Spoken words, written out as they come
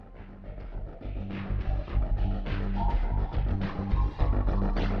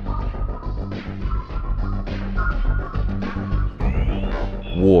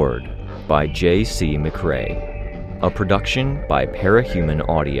Ward by J.C. McRae. A production by Parahuman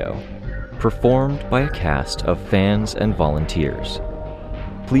Audio. Performed by a cast of fans and volunteers.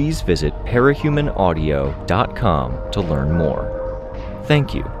 Please visit parahumanaudio.com to learn more.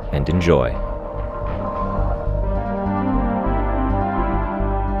 Thank you and enjoy.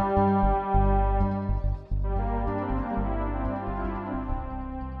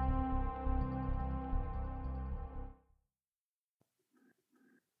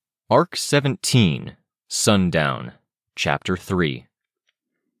 Arc 17, Sundown, Chapter 3.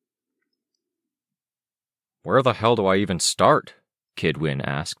 Where the hell do I even start? Kidwin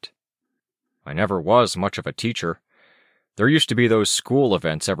asked. I never was much of a teacher. There used to be those school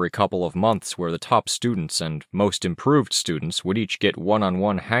events every couple of months where the top students and most improved students would each get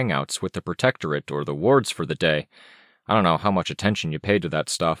one-on-one hangouts with the Protectorate or the wards for the day. I don't know how much attention you paid to that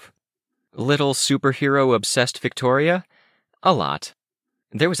stuff. Little superhero-obsessed Victoria? A lot.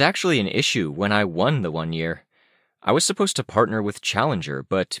 There was actually an issue when I won the one year. I was supposed to partner with Challenger,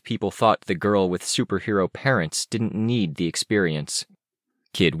 but people thought the girl with superhero parents didn't need the experience.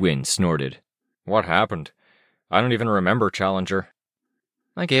 Kidwin snorted. What happened? I don't even remember Challenger.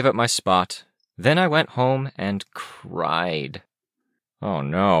 I gave up my spot. Then I went home and cried. Oh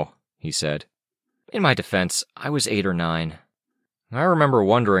no, he said. In my defense, I was 8 or 9. I remember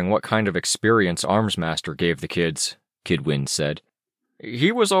wondering what kind of experience Armsmaster gave the kids, Kidwin said.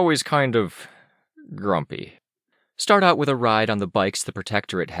 He was always kind of grumpy. Start out with a ride on the bikes the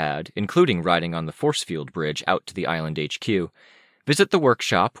Protectorate had, including riding on the force field bridge out to the island HQ. Visit the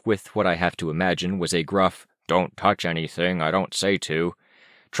workshop with what I have to imagine was a gruff, "Don't touch anything I don't say to,"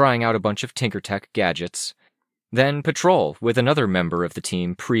 trying out a bunch of Tinkertech gadgets. Then patrol with another member of the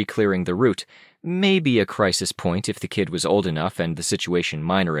team pre-clearing the route, maybe a crisis point if the kid was old enough and the situation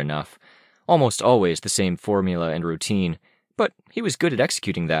minor enough. Almost always the same formula and routine. But he was good at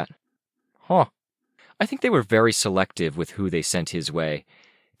executing that. Huh. I think they were very selective with who they sent his way.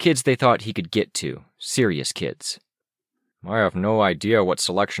 Kids they thought he could get to. Serious kids. I have no idea what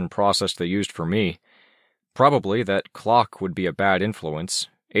selection process they used for me. Probably that Clock would be a bad influence.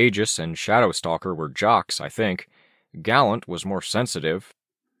 Aegis and Shadowstalker were jocks, I think. Gallant was more sensitive.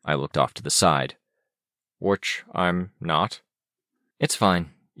 I looked off to the side. Which I'm not. It's fine.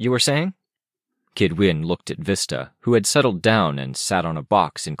 You were saying? Kidwin looked at Vista, who had settled down and sat on a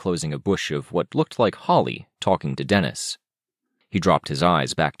box enclosing a bush of what looked like holly, talking to Dennis. He dropped his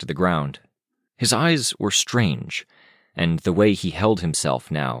eyes back to the ground. His eyes were strange, and the way he held himself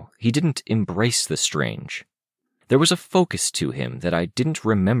now, he didn't embrace the strange. There was a focus to him that I didn't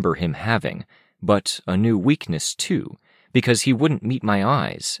remember him having, but a new weakness too, because he wouldn't meet my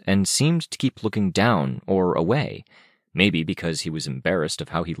eyes and seemed to keep looking down or away, maybe because he was embarrassed of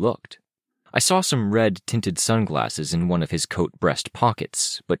how he looked. I saw some red-tinted sunglasses in one of his coat breast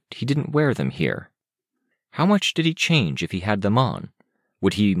pockets, but he didn't wear them here. How much did he change if he had them on?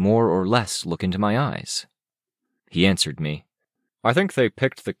 Would he more or less look into my eyes? He answered me. I think they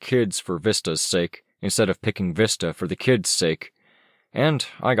picked the kids for Vista's sake, instead of picking Vista for the kids' sake. And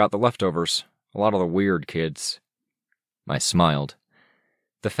I got the leftovers. A lot of the weird kids. I smiled.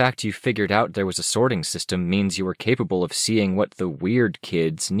 The fact you figured out there was a sorting system means you were capable of seeing what the weird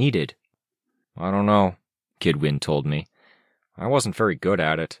kids needed. I don't know, Kidwin told me. I wasn't very good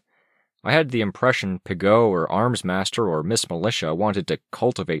at it. I had the impression Pigot or Armsmaster or Miss Militia wanted to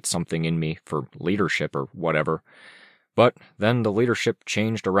cultivate something in me for leadership or whatever. But then the leadership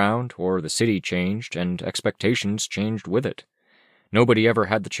changed around, or the city changed, and expectations changed with it. Nobody ever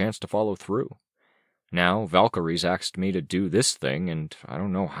had the chance to follow through. Now Valkyries asked me to do this thing, and I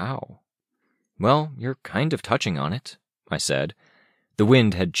don't know how. Well, you're kind of touching on it, I said. The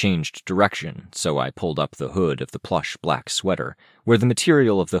wind had changed direction, so I pulled up the hood of the plush black sweater, where the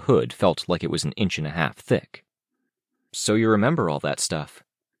material of the hood felt like it was 1.5 inches thick. So you remember all that stuff?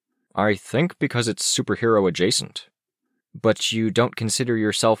 I think because it's superhero adjacent. But you don't consider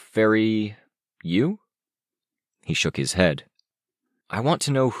yourself very... you? He shook his head. I want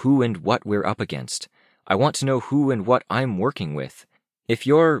to know who and what we're up against. I want to know who and what I'm working with. If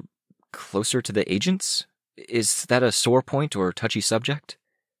you're closer to the agents... is that a sore point or touchy subject?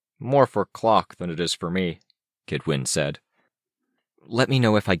 More for Clock than it is for me, Kidwin said. Let me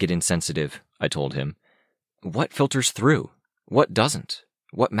know if I get insensitive, I told him. What filters through? What doesn't?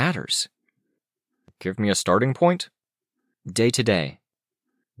 What matters? Give me a starting point? Day to day.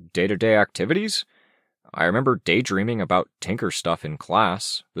 Day-to-day activities? I remember daydreaming about Tinker stuff in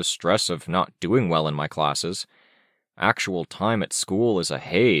class, the stress of not doing well in my classes. Actual time at school is a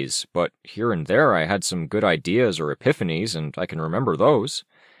haze, but here and there I had some good ideas or epiphanies, and I can remember those.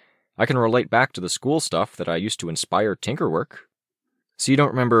 I can relate back to the school stuff that I used to inspire tinker work. So you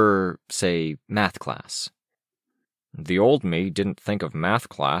don't remember, say, math class? The old me didn't think of math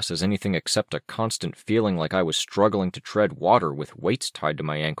class as anything except a constant feeling like I was struggling to tread water with weights tied to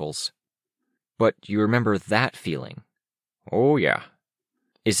my ankles. But you remember that feeling? Oh, yeah.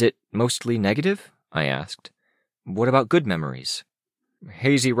 Is it mostly negative? I asked. What about good memories?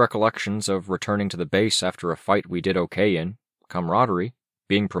 Hazy recollections of returning to the base after a fight we did okay in, camaraderie,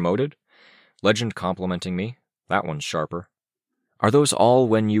 being promoted, Legend complimenting me. That one's sharper. Are those all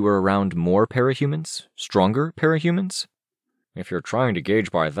when you were around more parahumans? Stronger parahumans? If you're trying to gauge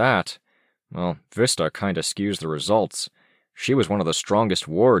by that, well, Vista kinda skews the results. She was one of the strongest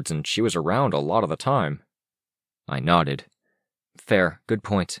wards, and she was around a lot of the time. I nodded. Fair, good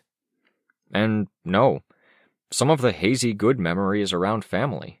point. And no, some of the hazy good memory is around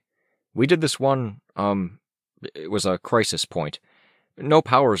family. We did this one, it was a crisis point. No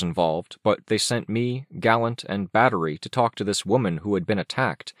powers involved, but they sent me, Gallant, and Battery to talk to this woman who had been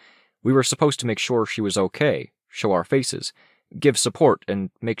attacked. We were supposed to make sure she was okay, show our faces, give support,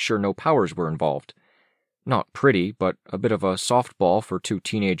 and make sure no powers were involved. Not pretty, but a bit of a softball for two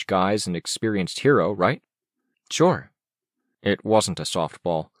teenage guys and experienced hero, right? Sure. It wasn't a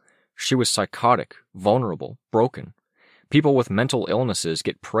softball. She was psychotic, vulnerable, broken. People with mental illnesses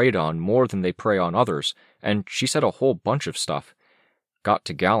get preyed on more than they prey on others, and she said a whole bunch of stuff. Got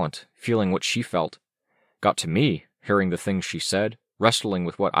to Gallant, feeling what she felt. Got to me, hearing the things she said, wrestling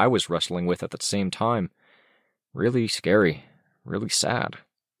with what I was wrestling with at the same time. Really scary. Really sad.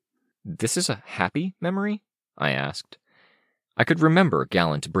 This is a happy memory? I asked. I could remember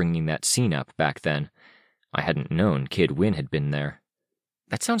Gallant bringing that scene up back then. I hadn't known Kid Win had been there.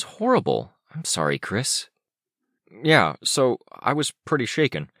 That sounds horrible. I'm sorry, Chris. Yeah, so I was pretty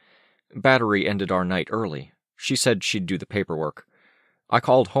shaken. Battery ended our night early. She said she'd do the paperwork. I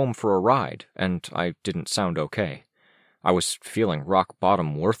called home for a ride, and I didn't sound okay. I was feeling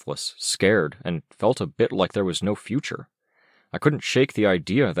rock-bottom worthless, scared, and felt a bit like there was no future. I couldn't shake the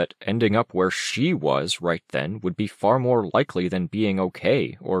idea that ending up where she was right then would be far more likely than being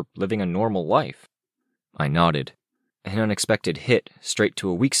okay or living a normal life. I nodded. An unexpected hit straight to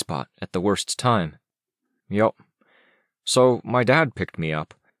a weak spot at the worst time. Yup. So my dad picked me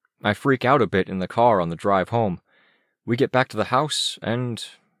up. I freak out a bit in the car on the drive home. We get back to the house, and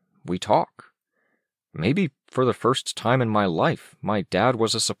we talk. Maybe for the first time in my life, my dad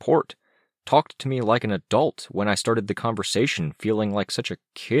was a support. Talked to me like an adult when I started the conversation feeling like such a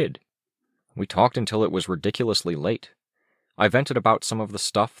kid. We talked until it was ridiculously late. I vented about some of the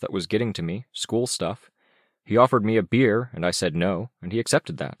stuff that was getting to me, school stuff. He offered me a beer, and I said no, and he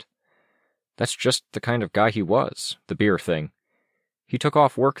accepted that. That's just the kind of guy he was, the beer thing. He took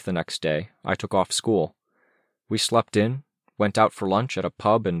off work the next day. I took off school. We slept in, went out for lunch at a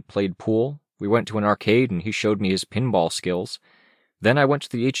pub and played pool. We went to an arcade and he showed me his pinball skills. Then I went to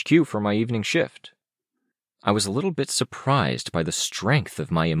the HQ for my evening shift. I was a little bit surprised by the strength of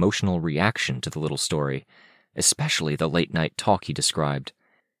my emotional reaction to the little story, especially the late-night talk he described.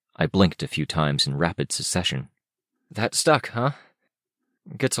 I blinked a few times in rapid succession. That stuck, huh?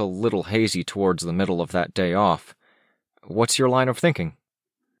 Gets a little hazy towards the middle of that day off. What's your line of thinking?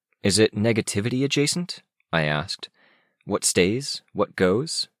 Is it negativity adjacent? I asked. What stays? What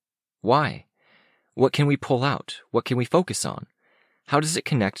goes? Why? What can we pull out? What can we focus on? How does it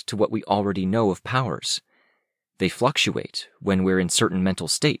connect to what we already know of powers? They fluctuate when we're in certain mental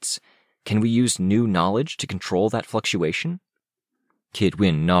states. Can we use new knowledge to control that fluctuation? Kid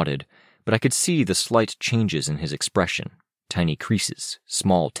Win nodded, but I could see the slight changes in his expression, tiny creases,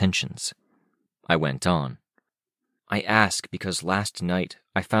 small tensions. I went on. I ask because last night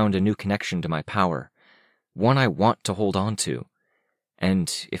I found a new connection to my power. One I want to hold on to.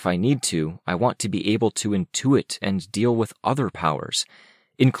 And if I need to, I want to be able to intuit and deal with other powers,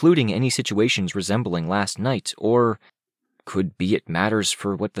 including any situations resembling last night, or could be it matters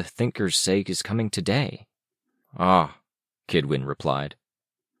for what the thinkers say is coming today. Ah, Kid Win replied.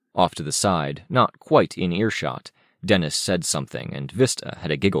 Off to the side, not quite in earshot, Dennis said something and Vista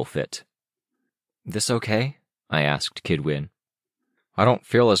had a giggle fit. This okay? I asked Kid Win. I don't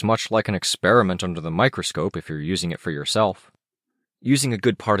feel as much like an experiment under the microscope if you're using it for yourself. Using a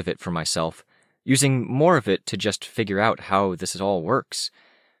good part of it for myself. Using more of it to just figure out how this all works.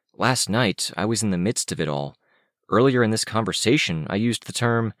 Last night, I was in the midst of it all. Earlier in this conversation, I used the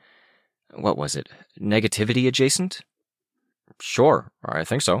term... what was it? Negativity adjacent? Sure, I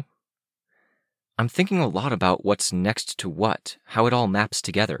think so. I'm thinking a lot about what's next to what, how it all maps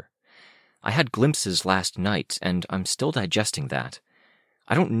together. I had glimpses last night, and I'm still digesting that.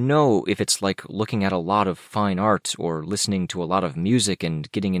 I don't know if it's like looking at a lot of fine art or listening to a lot of music and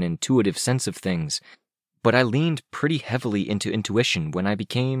getting an intuitive sense of things, but I leaned pretty heavily into intuition when I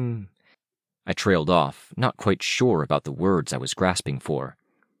became... I trailed off, not quite sure about the words I was grasping for.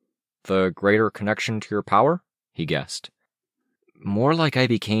 The greater connection to your power? He guessed. More like I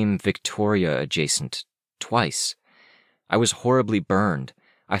became Victoria adjacent, twice. I was horribly burned.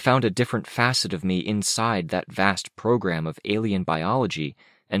 I found a different facet of me inside that vast program of alien biology,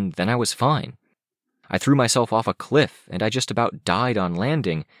 and then I was fine. I threw myself off a cliff, and I just about died on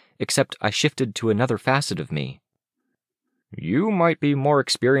landing, except I shifted to another facet of me. You might be more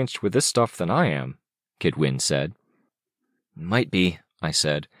experienced with this stuff than I am, Kid Win said. Might be, I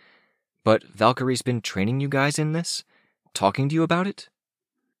said. But Valkyrie's been training you guys in this? Talking to you about it?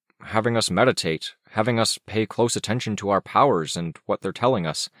 Having us meditate, having us pay close attention to our powers and what they're telling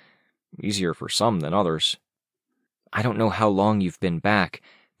us. Easier for some than others. I don't know how long you've been back,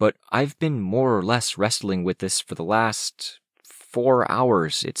 but I've been more or less wrestling with this for the last 4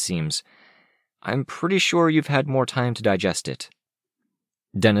 hours, it seems. I'm pretty sure you've had more time to digest it.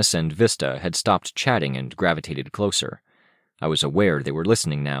 Dennis and Vista had stopped chatting and gravitated closer. I was aware they were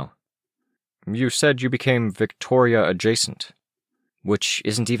listening now. You said you became Victoria adjacent. Which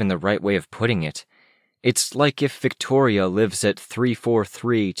isn't even the right way of putting it. It's like if Victoria lives at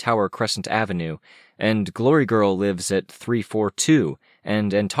 343 Tower Crescent Avenue, and Glory Girl lives at 342,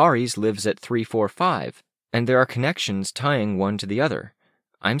 and Antares lives at 345, and there are connections tying one to the other.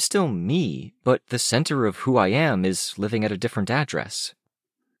 I'm still me, but the center of who I am is living at a different address.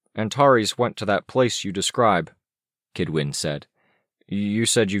 Antares went to that place you describe, Kid Win said. You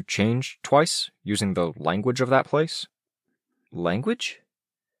said you changed twice, using the language of that place? Language?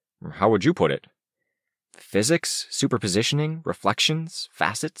 How would you put it? Physics, superpositioning, reflections,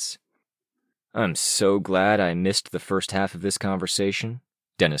 facets? I'm so glad I missed the first half of this conversation,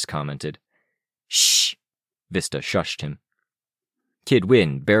 Dennis commented. Shh! Vista shushed him. Kid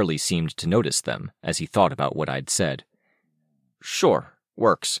Win barely seemed to notice them as he thought about what I'd said. Sure,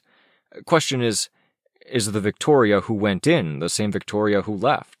 works. Question is the Victoria who went in the same Victoria who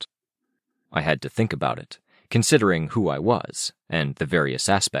left? I had to think about it, considering who I was, and the various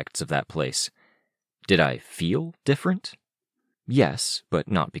aspects of that place. Did I feel different? Yes, but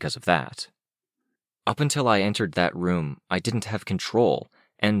not because of that. Up until I entered that room, I didn't have control,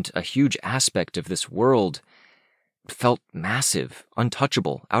 and a huge aspect of this world felt massive,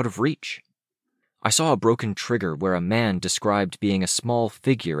 untouchable, out of reach. I saw a broken trigger where a man described being a small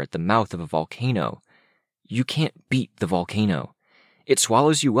figure at the mouth of a volcano. You can't beat the volcano. It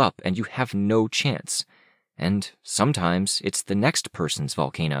swallows you up and you have no chance. And sometimes it's the next person's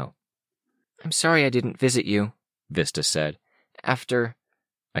volcano. I'm sorry I didn't visit you, Vista said. After...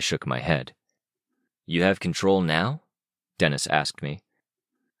 I shook my head. You have control now? Dennis asked me.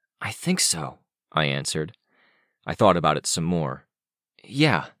 I think so, I answered. I thought about it some more.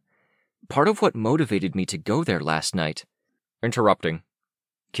 Yeah. Part of what motivated me to go there last night... Interrupting,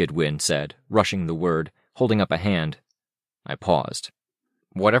 Kid Win said, rushing the word, holding up a hand. I paused.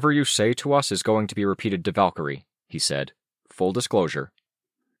 Whatever you say to us is going to be repeated to Valkyrie, he said. Full disclosure.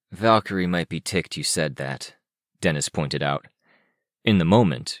 Valkyrie might be ticked you said that, Dennis pointed out. In the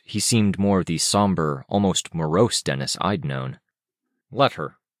moment, he seemed more the somber, almost morose Dennis I'd known. Let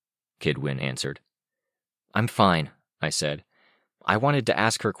her, Kid Win answered. I'm fine, I said. I wanted to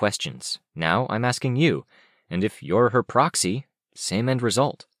ask her questions. Now I'm asking you, and if you're her proxy, same end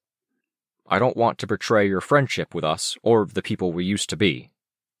result. I don't want to betray your friendship with us or the people we used to be,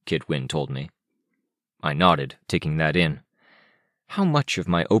 Kid Win told me. I nodded, taking that in. How much of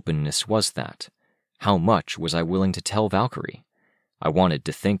my openness was that? How much was I willing to tell Valkyrie? I wanted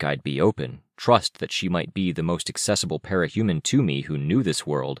to think I'd be open, trust that she might be the most accessible parahuman to me who knew this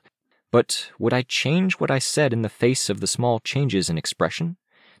world, but would I change what I said in the face of the small changes in expression?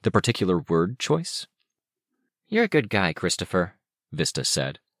 The particular word choice? You're a good guy, Christopher, Vista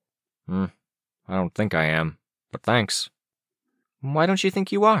said. I don't think I am, but thanks. Why don't you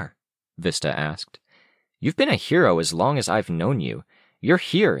think you are? Vista asked. You've been a hero as long as I've known you. You're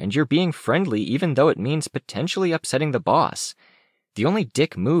here and you're being friendly even though it means potentially upsetting the boss. The only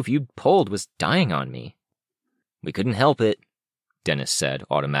dick move you'd pulled was dying on me. We couldn't help it, Dennis said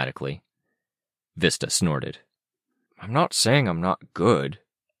automatically. Vista snorted. I'm not saying I'm not good,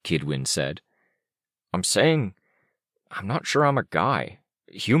 Kid Win said. I'm saying I'm not sure I'm a guy,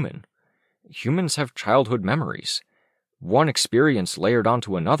 human. Humans have childhood memories. One experience layered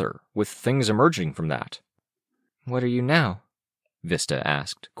onto another, with things emerging from that. What are you now? Vista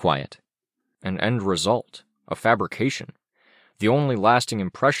asked, quiet. An end result, a fabrication. The only lasting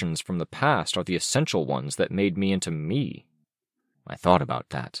impressions from the past are the essential ones that made me into me. I thought about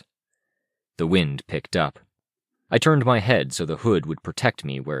that. The wind picked up. I turned my head so the hood would protect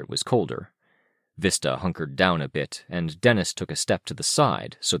me where it was colder. Vista hunkered down a bit, and Dennis took a step to the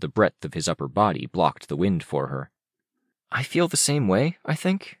side so the breadth of his upper body blocked the wind for her. "I feel the same way, I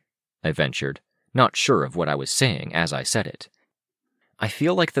think," I ventured, not sure of what I was saying as I said it. "I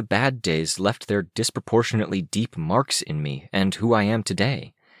feel like the bad days left their disproportionately deep marks in me and who I am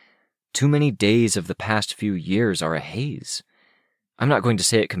today. Too many days of the past few years are a haze. I'm not going to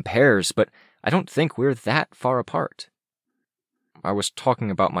say it compares, but I don't think we're that far apart." "I was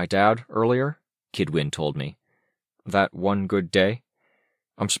talking about my dad earlier," Kid Win told me. "That one good day.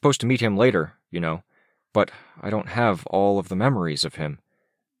 I'm supposed to meet him later, but I don't have all of the memories of him.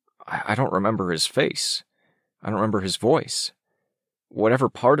 I don't remember his face. I don't remember his voice. Whatever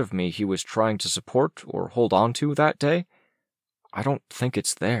part of me he was trying to support or hold on to that day, I don't think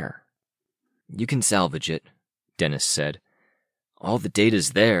it's there." "You can salvage it," Dennis said. "All the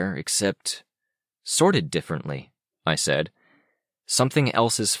data's there, except sorted differently," I said. "Something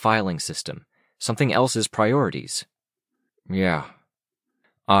else's filing system, something else's priorities." "Yeah."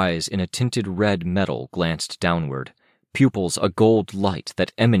 Eyes in a tinted red metal glanced downward, pupils a gold light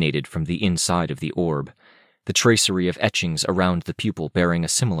that emanated from the inside of the orb, the tracery of etchings around the pupil bearing a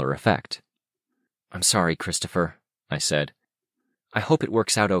similar effect. "I'm sorry, Christopher," I said. "I hope it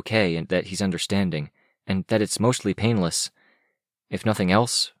works out okay and that he's understanding, and that it's mostly painless. If nothing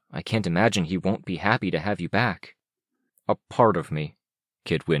else, I can't imagine he won't be happy to have you back." "A part of me,"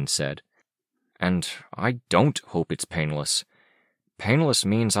 Kid Win said. "And I don't hope it's painless. Painless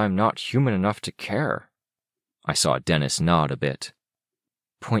means I'm not human enough to care." I saw Dennis nod a bit.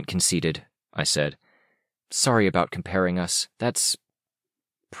 "Point conceded," I said. "Sorry about comparing us. That's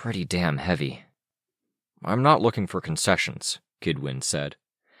pretty damn heavy." "I'm not looking for concessions," Kid Win said.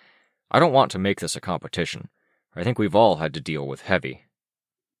 "I don't want to make this a competition. I think we've all had to deal with heavy."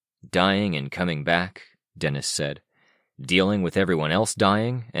 "Dying and coming back," Dennis said. "Dealing with everyone else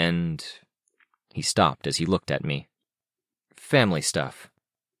dying, and—" He stopped as he looked at me. Family stuff,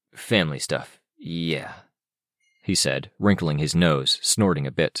 yeah," he said, wrinkling his nose, snorting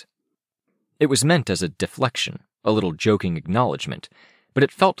a bit. It was meant as a deflection, a little joking acknowledgement, but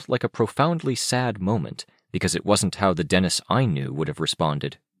it felt like a profoundly sad moment because it wasn't how the Dennis I knew would have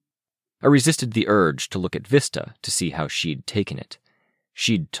responded. I resisted the urge to look at Vista to see how she'd taken it.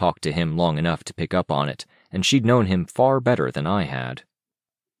 She'd talked to him long enough to pick up on it, and she'd known him far better than I had.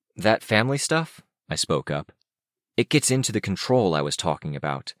 "That family stuff," I spoke up. "It gets into the control I was talking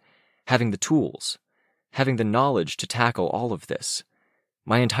about. Having the tools. Having the knowledge to tackle all of this.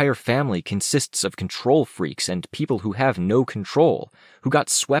 My entire family consists of control freaks and people who have no control, who got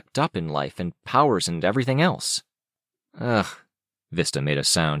swept up in life and powers and everything else." "Ugh," Vista made a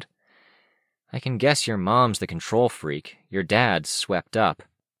sound. "I can guess your mom's the control freak, your dad's swept up.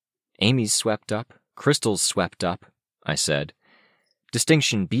 Amy's swept up, Crystal's swept up," I said.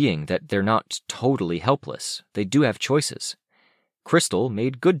 "Distinction being that they're not totally helpless. They do have choices. Crystal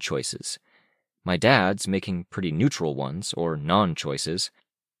made good choices. My dad's making pretty neutral ones, or non-choices.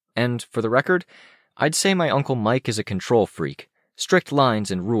 And, for the record, I'd say my Uncle Mike is a control freak. Strict lines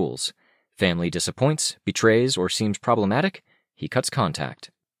and rules. Family disappoints, betrays, or seems problematic, he cuts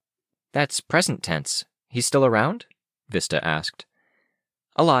contact." "That's present tense. He's still around?" Vista asked.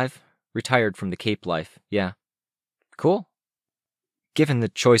 "Alive. Retired from the Cape life, yeah." "Cool." "Given the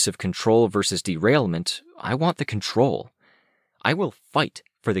choice of control versus derailment, I want the control. I will fight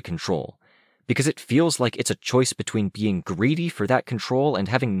for the control, because it feels like it's a choice between being greedy for that control and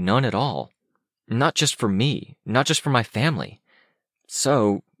having none at all. Not just for me, not just for my family.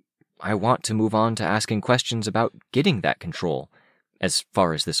 So, I want to move on to asking questions about getting that control, as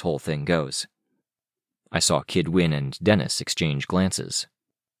far as this whole thing goes." I saw Kid Win and Dennis exchange glances.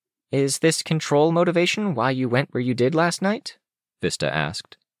 "Is this control motivation why you went where you did last night?" Vista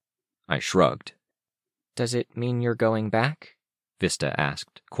asked. I shrugged. "Does it mean you're going back?" Vista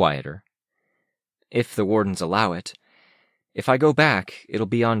asked, quieter. "If the wardens allow it. If I go back, it'll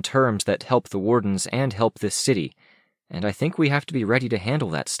be on terms that help the wardens and help this city, and I think we have to be ready to handle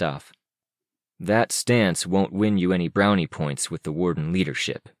that stuff." "That stance won't win you any brownie points with the warden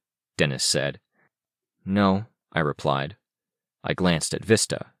leadership," Dennis said. "No," I replied. I glanced at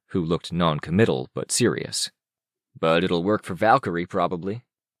Vista, who looked non-committal but serious. "But it'll work for Valkyrie, probably."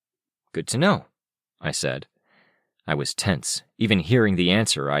 "Good to know," I said. I was tense, even hearing the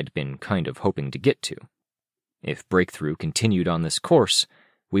answer I'd been kind of hoping to get to. If Breakthrough continued on this course,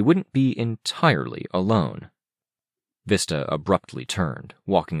 we wouldn't be entirely alone. Vista abruptly turned,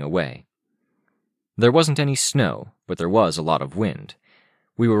 walking away. There wasn't any snow, but there was a lot of wind.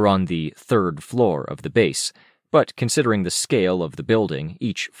 We were on the 3rd floor of the base, but considering the scale of the building,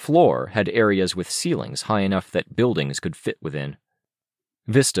 each floor had areas with ceilings high enough that buildings could fit within.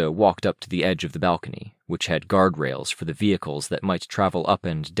 Vista walked up to the edge of the balcony, which had guardrails for the vehicles that might travel up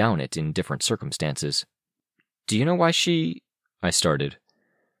and down it in different circumstances. "Do you know why she—" I started.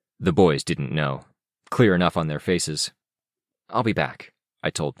 The boys didn't know. Clear enough on their faces. "I'll be back," I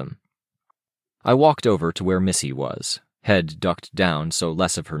told them. I walked over to where Missy was, head ducked down so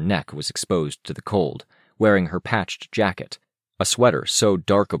less of her neck was exposed to the cold, wearing her patched jacket, a sweater so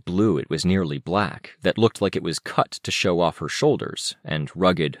dark a blue it was nearly black that looked like it was cut to show off her shoulders, and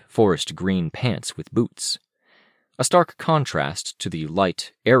rugged, forest green pants with boots. A stark contrast to the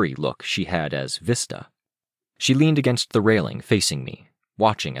light, airy look she had as Vista. She leaned against the railing facing me,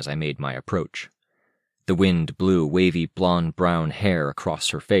 watching as I made my approach. The wind blew wavy blonde-brown hair across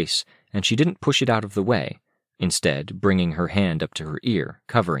her face, and she didn't push it out of the way, instead bringing her hand up to her ear,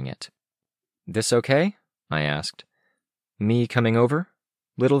 covering it. "This okay?" I asked. "Me coming over?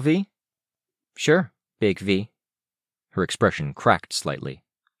 Little V?" "Sure, Big V." Her expression cracked slightly,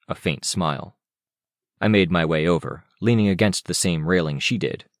 a faint smile. I made my way over, leaning against the same railing she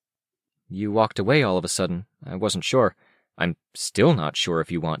did. "You walked away all of a sudden. I wasn't sure. I'm still not sure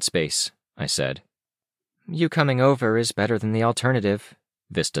if you want space," I said. "You coming over is better than the alternative,"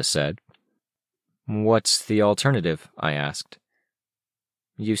 Vista said. "What's the alternative?" I asked.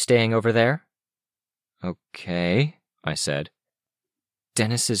 "You staying over there?" "Okay," I said.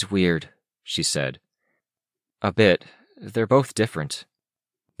 "Dennis is weird," she said. "A bit. They're both different.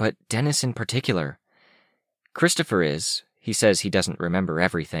 But Dennis in particular. Christopher is. He says he doesn't remember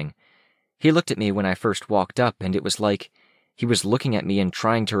everything. He looked at me when I first walked up, and it was like he was looking at me and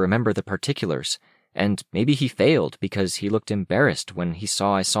trying to remember the particulars, and maybe he failed because he looked embarrassed when he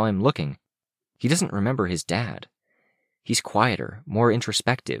saw I saw him looking. He doesn't remember his dad. He's quieter, more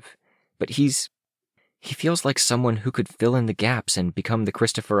introspective, but he feels like someone who could fill in the gaps and become the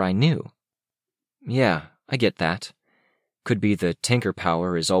Christopher I knew." "Yeah, I get that. Could be the tinker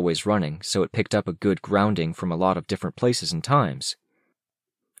power is always running, so it picked up a good grounding from a lot of different places and times."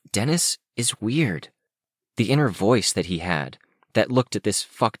 "Dennis is weird. The inner voice that he had, that looked at this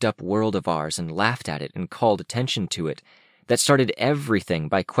fucked up world of ours and laughed at it and called attention to it, that started everything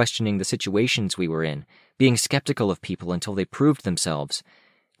by questioning the situations we were in, being skeptical of people until they proved themselves.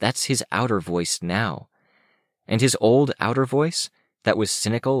 That's his outer voice now. And his old outer voice, that was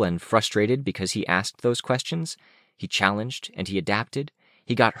cynical and frustrated because he asked those questions, he challenged and he adapted,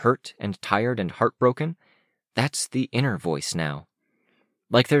 he got hurt and tired and heartbroken, that's the inner voice now.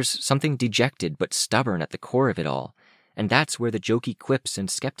 Like there's something dejected but stubborn at the core of it all, and that's where the jokey quips and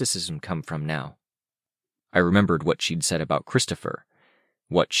skepticism come from now." I remembered what she'd said about Christopher,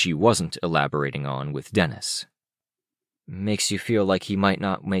 what she wasn't elaborating on with Dennis. "Makes you feel like he might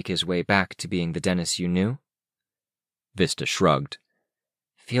not make his way back to being the Dennis you knew?" Vista shrugged.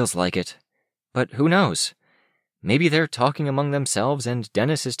 "Feels like it. But who knows? Maybe they're talking among themselves and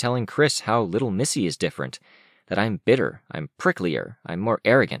Dennis is telling Chris how little Missy is different, that I'm bitter, I'm pricklier, I'm more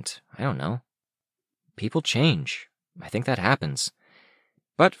arrogant, I don't know. People change. I think that happens.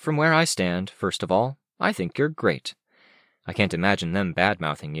 But from where I stand, first of all, I think you're great. I can't imagine them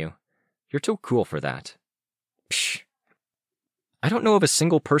bad-mouthing you. You're too cool for that." "Psh. I don't know of a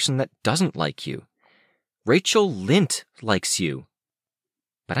single person that doesn't like you. Rachel Lint likes you.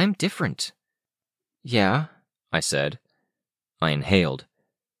 But I'm different." "Yeah," I said. I inhaled.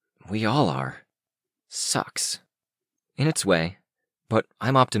 "We all are. Sucks. In its way, but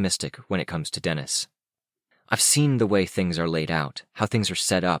I'm optimistic when it comes to Dennis. I've seen the way things are laid out, how things are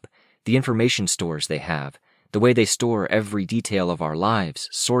set up, the information stores they have, the way they store every detail of our lives,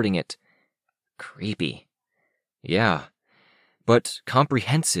 sorting it. Creepy. Yeah, but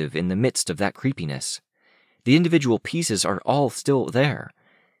comprehensive in the midst of that creepiness. The individual pieces are all still there.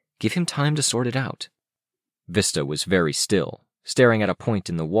 Give him time to sort it out." Vista was very still, staring at a point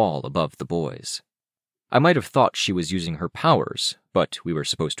in the wall above the boys. I might have thought she was using her powers, but we were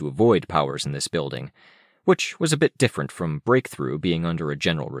supposed to avoid powers in this building, which was a bit different from Breakthrough being under a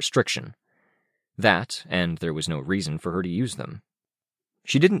general restriction. That, and there was no reason for her to use them.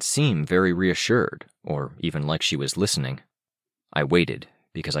 She didn't seem very reassured, or even like she was listening. I waited,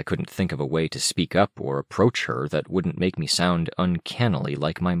 because I couldn't think of a way to speak up or approach her that wouldn't make me sound uncannily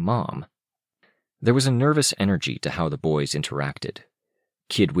like my mom. There was a nervous energy to how the boys interacted.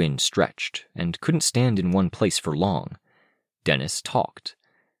 Kid Win stretched, and couldn't stand in one place for long. Dennis talked.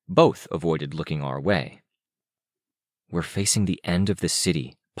 Both avoided looking our way. "We're facing the end of the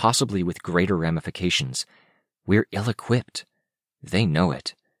city, possibly with greater ramifications. We're ill-equipped. They know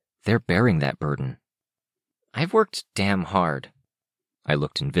it. They're bearing that burden. I've worked damn hard." I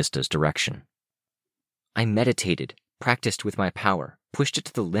looked in Vista's direction. "I meditated, practiced with my power, pushed it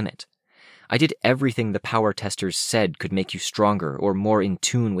to the limit. I did everything the power testers said could make you stronger or more in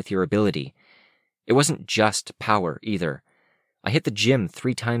tune with your ability. It wasn't just power, either. I hit the gym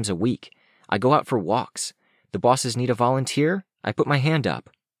 3 times a week. I go out for walks. The bosses need a volunteer? I put my hand up.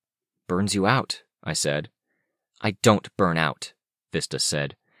 Burns you out, I said. I don't burn out, Vista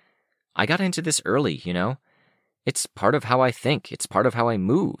said. I got into this early, you know. It's part of how I think. It's part of how I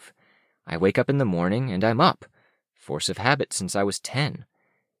move. I wake up in the morning and I'm up. Force of habit since I was 10.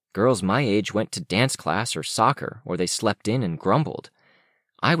 Girls my age went to dance class or soccer, or they slept in and grumbled.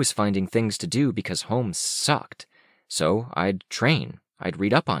 I was finding things to do because home sucked. So I'd train. I'd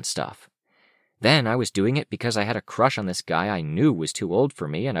read up on stuff. Then I was doing it because I had a crush on this guy I knew was too old for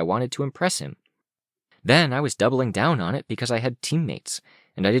me and I wanted to impress him. Then I was doubling down on it because I had teammates,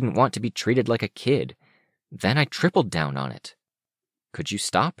 and I didn't want to be treated like a kid. Then I tripled down on it. Could you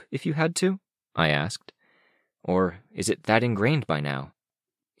stop if you had to? I asked. Or is it that ingrained by now?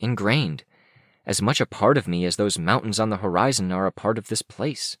 Ingrained. As much a part of me as those mountains on the horizon are a part of this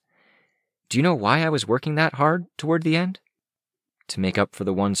place. Do you know why I was working that hard toward the end? To make up for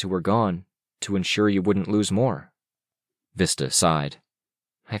the ones who were gone, to ensure you wouldn't lose more. Vista sighed.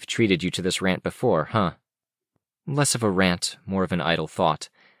 I've treated you to this rant before, huh? Less of a rant, more of an idle thought.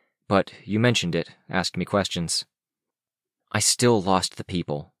 But you mentioned it, asked me questions. I still lost the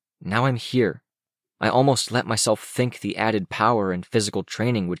people. Now I'm here. I almost let myself think the added power and physical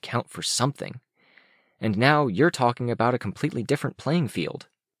training would count for something. And now you're talking about a completely different playing field.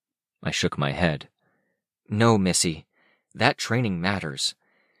 I shook my head. No, Missy. That training matters.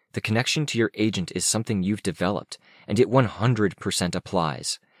 The connection to your agent is something you've developed, and it 100%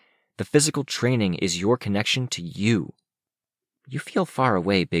 applies. The physical training is your connection to you. You feel far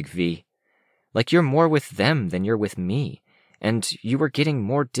away, Big V. Like you're more with them than you're with me, and you were getting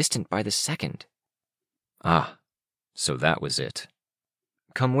more distant by the second. Ah, so that was it.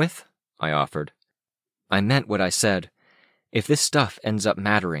 Come with, I offered. I meant what I said. If this stuff ends up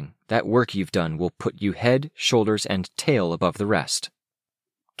mattering, that work you've done will put you head, shoulders, and tail above the rest.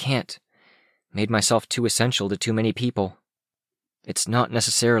 Can't. Made myself too essential to too many people. It's not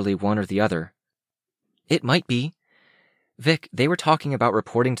necessarily one or the other. It might be. Vic, they were talking about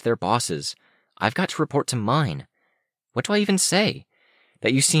reporting to their bosses. I've got to report to mine. What do I even say?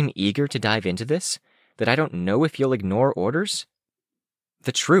 That you seem eager to dive into this? That I don't know if you'll ignore orders?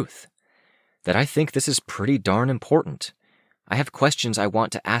 The truth. That I think this is pretty darn important. I have questions I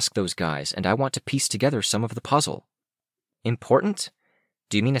want to ask those guys, and I want to piece together some of the puzzle. Important?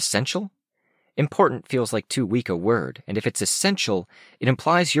 Do you mean essential? Important feels like too weak a word, and if it's essential, it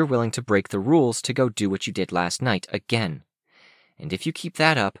implies you're willing to break the rules to go do what you did last night again. And if you keep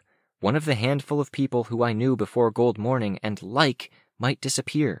that up, one of the handful of people who I knew before Gold Morning and might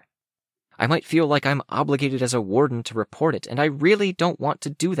disappear. I might feel like I'm obligated as a warden to report it, and I really don't want to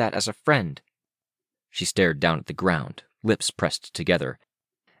do that as a friend. She stared down at the ground, lips pressed together,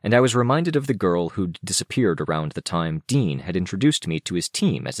 and I was reminded of the girl who'd disappeared around the time Dean had introduced me to his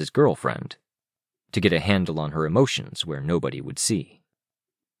team as his girlfriend, to get a handle on her emotions where nobody would see.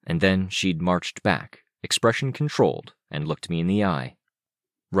 And then she'd marched back, expression controlled, and looked me in the eye.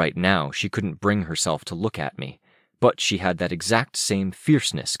 Right now, she couldn't bring herself to look at me, but she had that exact same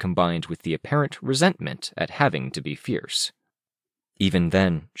fierceness combined with the apparent resentment at having to be fierce. Even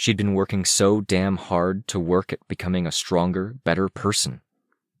then, she'd been working so damn hard to work at becoming a stronger, better person.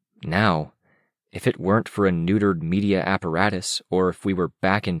 Now, if it weren't for a neutered media apparatus, or if we were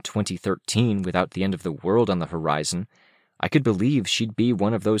back in 2013 without the end of the world on the horizon, I could believe she'd be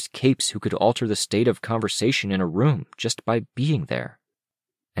one of those capes who could alter the state of conversation in a room just by being there.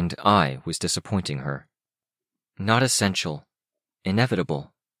 And I was disappointing her. Not essential.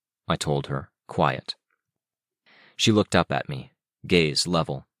 Inevitable, I told her, quiet. She looked up at me, gaze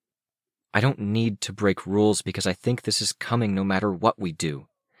level. I don't need to break rules because I think this is coming no matter what we do.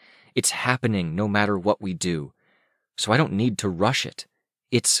 It's happening no matter what we do. So I don't need to rush it.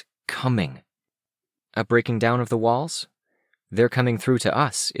 It's coming. A breaking down of the walls? They're coming through to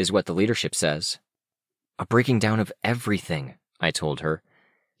us, is what the leadership says. A breaking down of everything, I told her.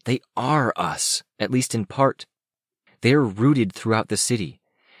 They are us, at least in part. They're rooted throughout the city.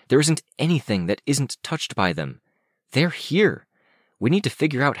 There isn't anything that isn't touched by them. They're here. We need to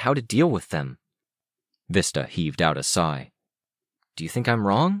figure out how to deal with them. Vista heaved out a sigh. Do you think I'm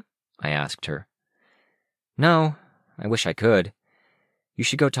wrong? I asked her. No, I wish I could. You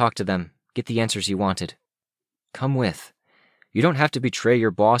should go talk to them, get the answers you wanted. Come with. You don't have to betray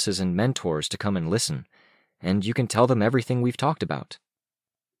your bosses and mentors to come and listen, and you can tell them everything we've talked about.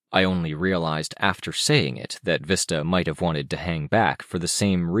 I only realized after saying it that Vista might have wanted to hang back for the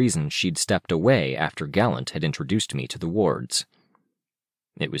same reason she'd stepped away after Gallant had introduced me to the wards.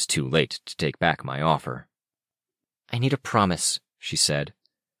 It was too late to take back my offer. I need a promise, she said.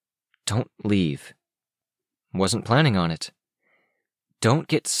 Don't leave. Wasn't planning on it. Don't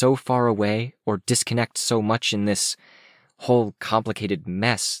get so far away or disconnect so much in this whole complicated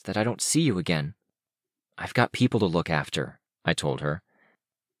mess that I don't see you again. I've got people to look after, I told her.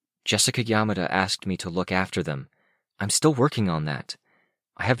 Jessica Yamada asked me to look after them. I'm still working on that.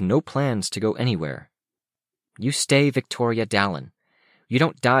 I have no plans to go anywhere. You stay Victoria Dallin. You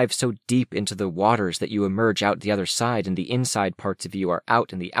don't dive so deep into the waters that you emerge out the other side and the inside parts of you are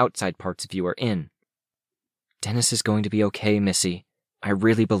out and the outside parts of you are in. Dennis is going to be okay, Missy. I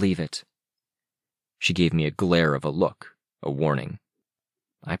really believe it. She gave me a glare of a look, a warning.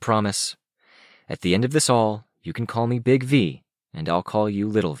 I promise. At the end of this all, you can call me Big V, and I'll call you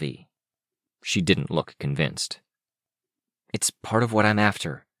Little V. She didn't look convinced. It's part of what I'm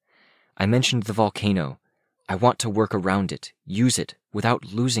after. I mentioned the volcano. I want to work around it, use it,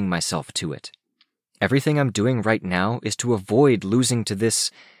 without losing myself to it. Everything I'm doing right now is to avoid losing to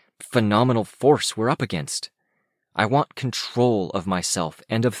this phenomenal force we're up against. I want control of myself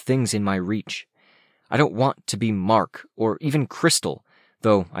and of things in my reach. I don't want to be Mark or even Crystal,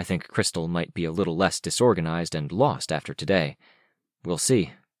 though I think Crystal might be a little less disorganized and lost after today. We'll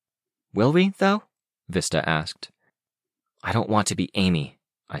see. Will we, though? Vista asked. I don't want to be Amy,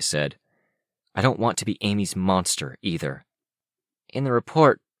 I said. I don't want to be Amy's monster, either. In the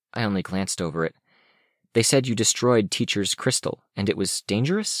report, I only glanced over it. They said you destroyed Teacher's crystal, and it was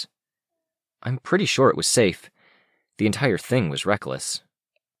dangerous? I'm pretty sure it was safe. The entire thing was reckless.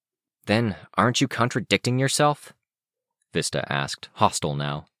 Then, aren't you contradicting yourself? Vista asked, hostile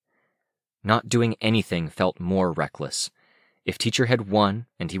now. Not doing anything felt more reckless. If Teacher had won,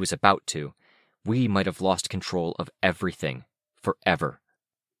 and he was about to, we might have lost control of everything, forever.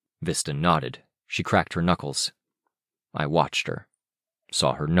 Vista nodded. She cracked her knuckles. I watched her,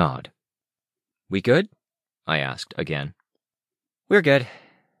 saw her nod. We good? I asked again. We're good.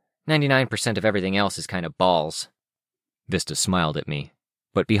 99% of everything else is kind of balls. Vista smiled at me,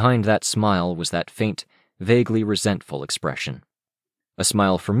 but behind that smile was that faint, vaguely resentful expression. A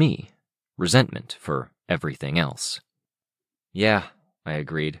smile for me, resentment for everything else. Yeah, I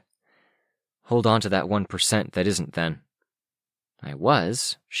agreed. Hold on to that 1% that isn't then. I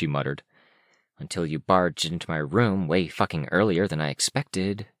was, she muttered, until you barged into my room way fucking earlier than I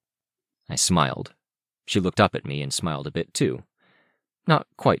expected. I smiled. She looked up at me and smiled a bit too. Not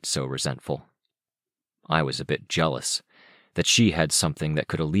quite so resentful. I was a bit jealous that she had something that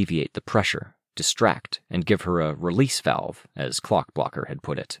could alleviate the pressure, distract, and give her a release valve, as Clockblocker had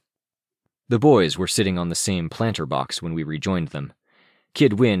put it. The boys were sitting on the same planter box when we rejoined them.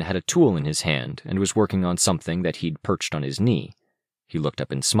 Kid Win had a tool in his hand and was working on something that he'd perched on his knee. He looked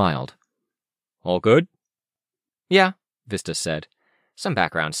up and smiled. All good? Yeah, Vista said. Some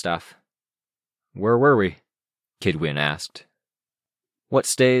background stuff. Where were we? Kid Win asked. What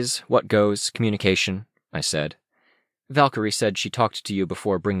stays, what goes, communication, I said. Valkyrie said she talked to you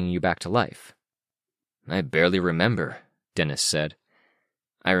before bringing you back to life. I barely remember, Dennis said.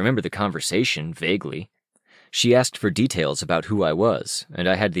 I remember the conversation, vaguely. She asked for details about who I was, and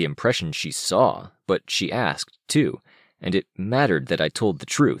I had the impression she saw, but she asked, too, and it mattered that I told the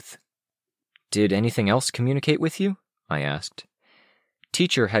truth. Did anything else communicate with you? I asked.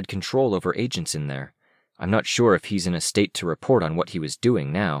 Teacher had control over agents in there. I'm not sure if he's in a state to report on what he was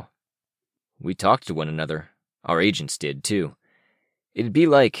doing now. We talked to one another. Our agents did, too. It'd be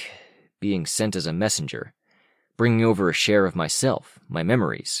like being sent as a messenger, bringing over a share of myself, my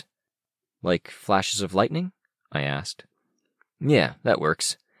memories. Like flashes of lightning? I asked. Yeah, that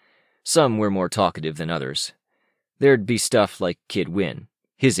works. Some were more talkative than others. There'd be stuff like Kid Win.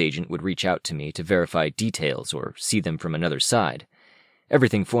 His agent would reach out to me to verify details or see them from another side,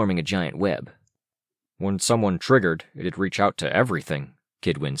 everything forming a giant web. When someone triggered, it'd reach out to everything,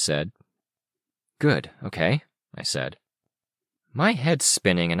 Kid Win said. Good, okay, I said. My head's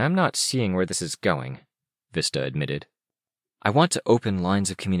spinning and I'm not seeing where this is going, Vista admitted. I want to open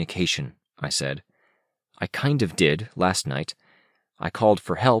lines of communication, I said. I kind of did last night. I called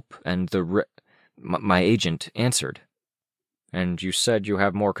for help and my agent answered. And you said you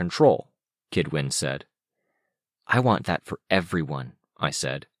have more control, Kid Win said. I want that for everyone, I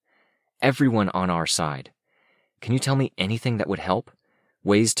said. Everyone on our side. Can you tell me anything that would help?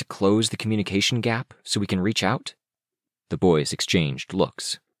 Ways to close the communication gap so we can reach out? The boys exchanged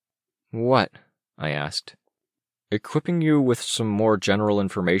looks. What? I asked. Equipping you with some more general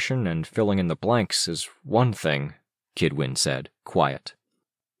information and filling in the blanks is one thing, Kid Win said, quiet.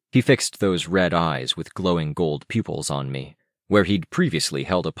 He fixed those red eyes with glowing gold pupils on me, where he'd previously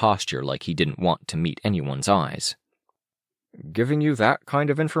held a posture like he didn't want to meet anyone's eyes. Giving you that kind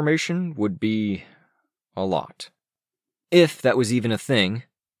of information would be a lot. If that was even a thing,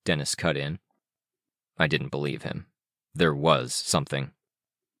 Dennis cut in. I didn't believe him. There was something.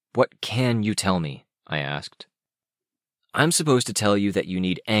 What can you tell me? I asked. I'm supposed to tell you that you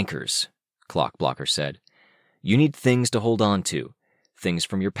need anchors, Clockblocker said. You need things to hold on to, things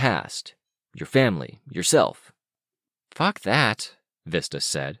from your past, your family, yourself. Fuck that, Vista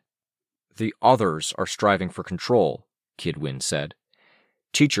said. The others are striving for control, Kid Win said.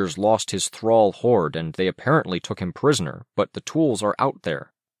 Teachers lost his thrall horde and they apparently took him prisoner, but the tools are out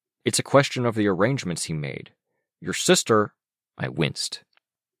there. It's a question of the arrangements he made. Your sister... I winced.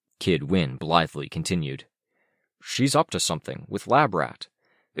 Kid Win blithely continued. She's up to something, with Lab Rat.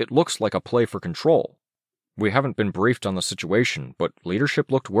 It looks like a play for control. We haven't been briefed on the situation, but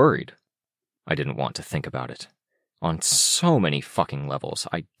leadership looked worried. I didn't want to think about it. On so many fucking levels,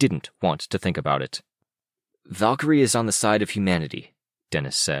 I didn't want to think about it. Valkyrie is on the side of humanity,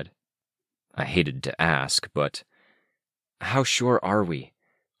 Dennis said. I hated to ask, but... How sure are we?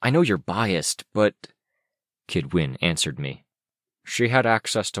 I know you're biased, but... Kid Win answered me. She had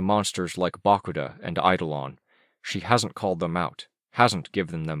access to monsters like Bakuda and Eidolon. She hasn't called them out, hasn't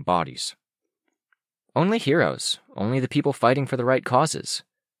given them bodies. Only heroes, only the people fighting for the right causes.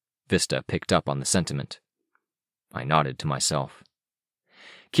 Vista picked up on the sentiment. I nodded to myself.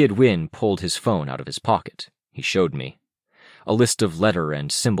 Kid Win pulled his phone out of his pocket. He showed me. A list of letter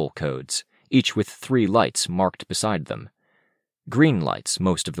and symbol codes, each with 3 lights marked beside them. Green lights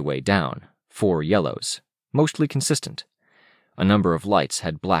most of the way down, 4 yellows, mostly consistent. A number of lights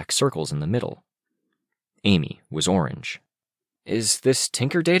had black circles in the middle. Amy was orange. Is this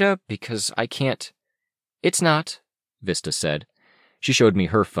Tinker data? Because I can't... It's not, Vista said. She showed me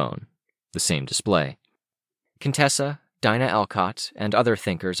her phone, the same display. Contessa, Dinah Alcott, and other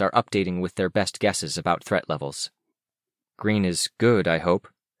thinkers are updating with their best guesses about threat levels. Green is good, I hope.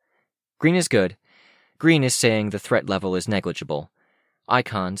 Green is good. Green is saying the threat level is negligible.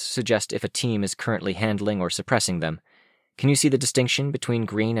 Icons suggest if a team is currently handling or suppressing them. Can you see the distinction between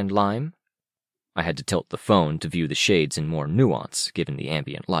green and lime? I had to tilt the phone to view the shades in more nuance, given the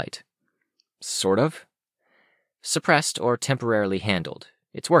ambient light. Sort of. Suppressed or temporarily handled.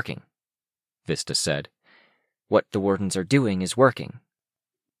 It's working, Vista said. What the Wardens are doing is working.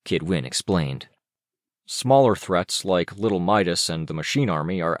 Kid Win explained. Smaller threats like Little Midas and the Machine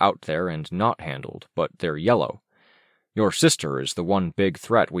Army are out there and not handled, but they're yellow. Your sister is the one big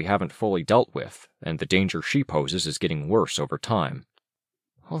threat we haven't fully dealt with, and the danger she poses is getting worse over time.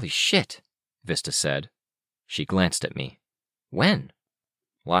 Holy shit, Vista said. She glanced at me. When?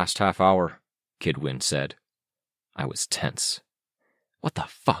 Last half hour, Kid Win said. I was tense. What the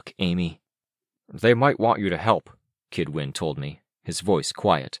fuck, Amy? They might want you to help, Kid Win told me, his voice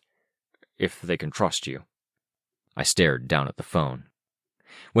quiet. If they can trust you. I stared down at the phone.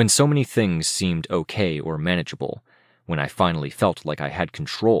 When so many things seemed okay or manageable, when I finally felt like I had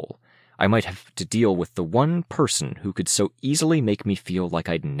control, I might have to deal with the one person who could so easily make me feel like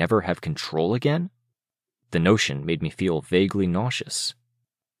I'd never have control again? The notion made me feel vaguely nauseous.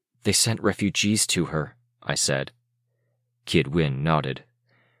 They sent refugees to her, I said. Kid Win nodded.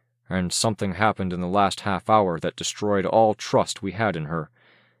 And something happened in the last half hour that destroyed all trust we had in her.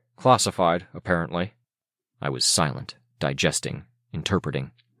 Classified, apparently. I was silent, digesting,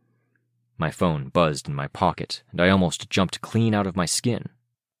 interpreting. My phone buzzed in my pocket, and I almost jumped clean out of my skin.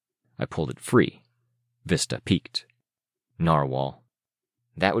 I pulled it free. Vista peeked. Narwhal.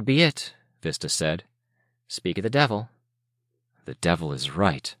 That would be it, Vista said. Speak of the devil. The devil is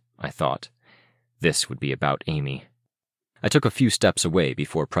right, I thought. This would be about Amy. I took a few steps away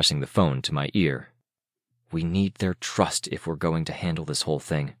before pressing the phone to my ear. We need their trust if we're going to handle this whole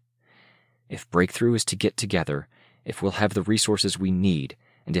thing. If Breakthrough is to get together, if we'll have the resources we need,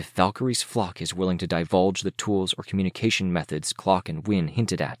 and if Valkyrie's flock is willing to divulge the tools or communication methods Clock and Win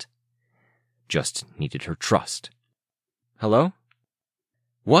hinted at. Just needed her trust. Hello?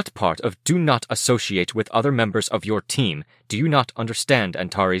 What part of do not associate with other members of your team do you not understand,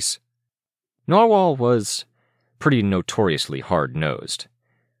 Antares? Narwhal was pretty notoriously hard-nosed.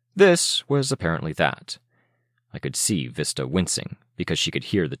 This was apparently that. I could see Vista wincing, because she could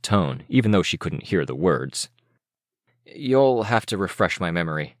hear the tone, even though she couldn't hear the words. You'll have to refresh my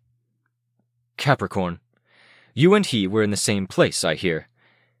memory. Capricorn. You and he were in the same place, I hear.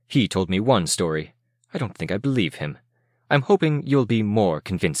 He told me one story. I don't think I believe him. I'm hoping you'll be more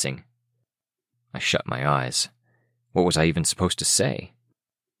convincing. I shut my eyes. What was I even supposed to say?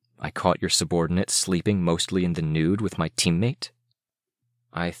 I caught your subordinate sleeping mostly in the nude with my teammate?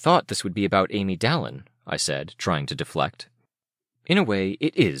 I thought this would be about Amy Dallin, I said, trying to deflect. In a way,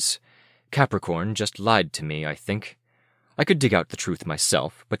 it is. Capricorn just lied to me, I think. I could dig out the truth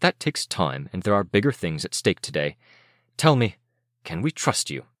myself, but that takes time, and there are bigger things at stake today. Tell me, can we trust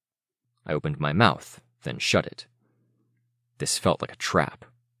you?" I opened my mouth, then shut it. This felt like a trap,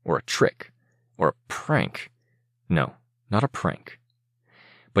 or a trick, or a prank. No, not a prank.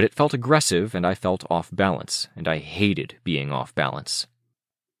 But it felt aggressive, and I felt off balance, and I hated being off balance.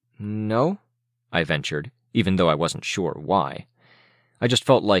 "No?" I ventured, even though I wasn't sure why. I just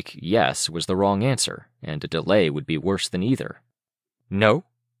felt like yes was the wrong answer, and a delay would be worse than either. "No?"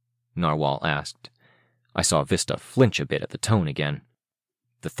 Narwhal asked. I saw Vista flinch a bit at the tone again.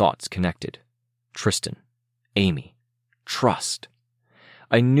 The thoughts connected. Tristan. Amy. Trust.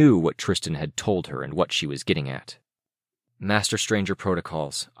 I knew what Tristan had told her and what she was getting at. "Master Stranger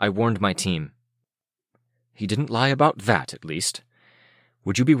protocols. I warned my team." "He didn't lie about that, at least.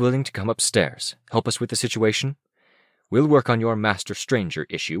 Would you be willing to come upstairs, help us with the situation? We'll work on your Master Stranger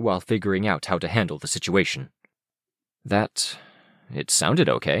issue while figuring out how to handle the situation." It sounded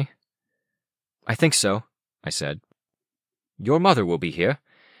okay. "I think so," I said. "Your mother will be here.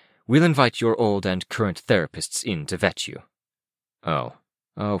 We'll invite your old and current therapists in to vet you."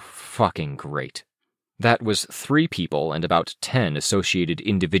 Oh, fucking great. That was 3 people and about 10 associated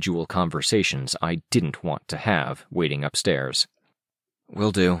individual conversations I didn't want to have waiting upstairs.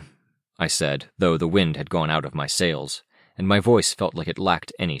 "Will do," I said, though the wind had gone out of my sails, and my voice felt like it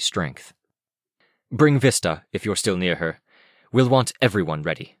lacked any strength. "Bring Vista, if you're still near her. We'll want everyone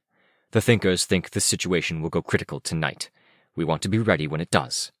ready. The Thinkers think this situation will go critical tonight. We want to be ready when it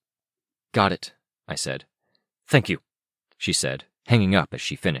does." "Got it," I said. "Thank you," she said, hanging up as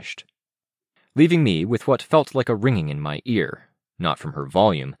she finished, leaving me with what felt like a ringing in my ear, not from her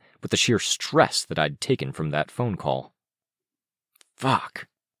volume, but the sheer stress that I'd taken from that phone call. Fuck.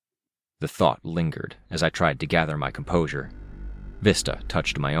 The thought lingered as I tried to gather my composure. Vista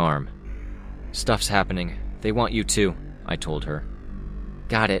touched my arm. "Stuff's happening. They want you too," I told her.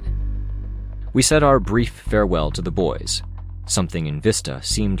 "Got it." We said our brief farewell to the boys. Something in Vista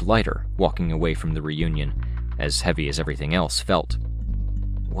seemed lighter walking away from the reunion, as heavy as everything else felt.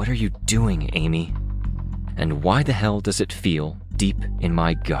 "What are you doing, Amy? And why the hell does it feel, deep in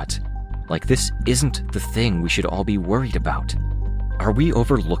my gut, like this isn't the thing we should all be worried about? Are we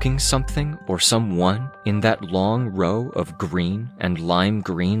overlooking something or someone in that long row of green and lime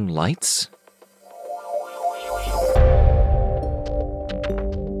green lights?"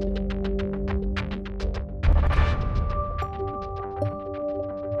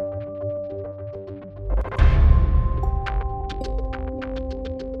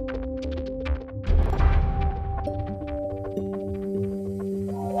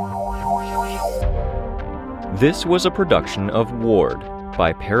 This was a production of Ward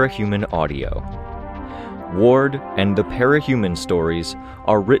by Parahuman Audio. Ward and the Parahuman stories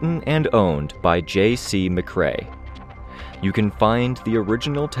are written and owned by J.C. McCrae. You can find the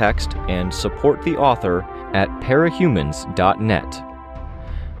original text and support the author at parahumans.net.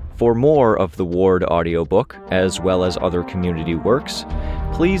 For more of the Ward audiobook, as well as other community works,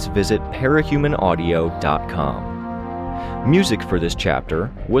 please visit parahumanaudio.com. Music for this chapter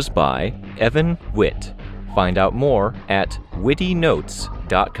was by Evan Witt. Find out more at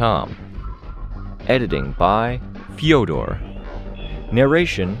wittynotes.com. Editing by Fyodor.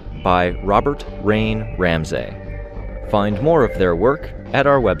 Narration by Robert Rain Ramsey. Find more of their work at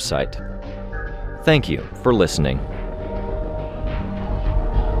our website. Thank you for listening.